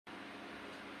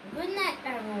Good night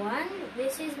everyone,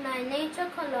 this is my nature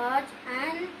collage,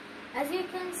 and as you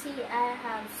can see I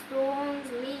have stones,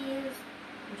 leaves,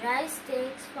 dry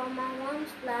sticks from my mom's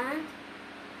plant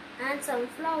and some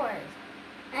flowers,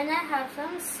 and I have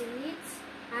some seeds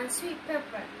and sweet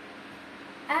pepper.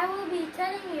 I will be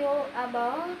telling you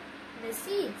about the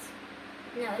seeds.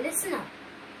 Now listen up.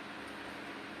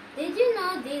 Did you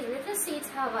know these little seeds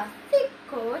have a thick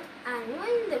coat, and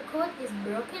when the coat is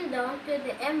broken down to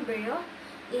the embryo,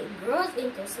 it grows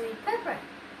into sweet pepper.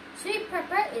 Sweet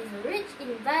pepper is rich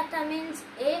in vitamins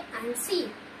A and C,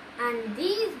 and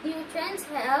these nutrients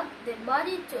help the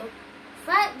body to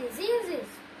fight diseases.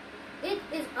 It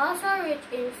is also rich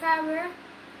in fiber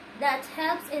that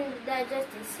helps in the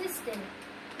digestive system.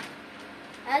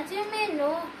 As you may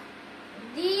know,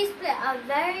 these play a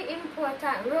very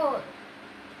important role.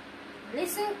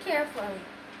 Listen carefully.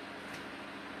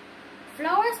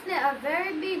 Flowers play a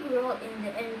very big role in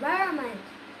the environment.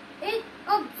 It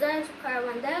absorbs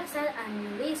carbon dioxide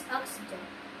and releases oxygen.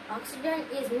 Oxygen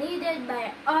is needed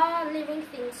by all living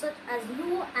things such as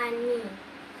you and me.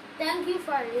 Thank you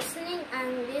for listening,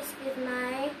 and this is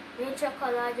my nature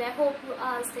collage. I hope you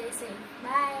all stay safe.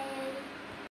 Bye.